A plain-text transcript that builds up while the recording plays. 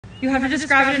You have to just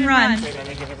grab it and run. Wait, let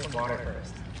me give it some water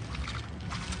first.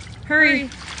 Hurry.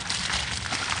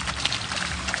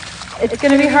 It's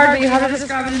gonna be hard, but you have to just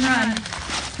grab it and run.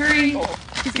 Hurry.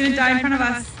 She's gonna die in front of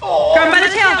us. Grab him by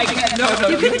the tail. No,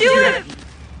 you can do it.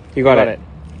 You got it.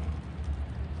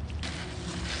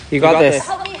 You got this.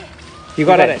 Help me. You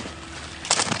got it.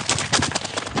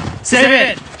 Save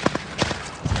it.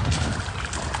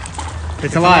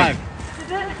 It's alive.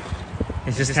 Is it?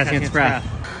 It's just catching its breath.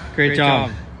 Great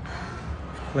job.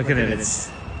 Look at it.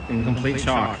 It's in complete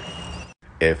shock.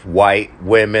 If white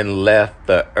women left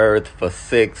the earth for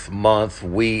 6 months,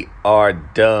 we are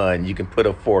done. You can put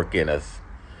a fork in us.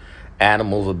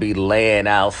 Animals will be laying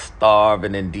out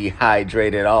starving and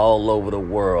dehydrated all over the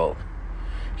world.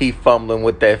 He fumbling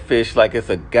with that fish like it's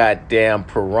a goddamn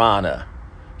piranha.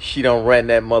 She done ran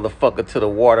that motherfucker to the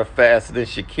water faster than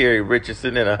Sha'Carri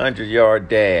Richardson in a 100-yard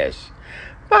dash.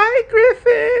 Bye,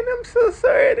 Griffin. I'm so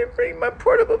sorry I didn't bring my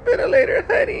portable ventilator,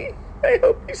 honey. I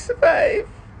hope you survive.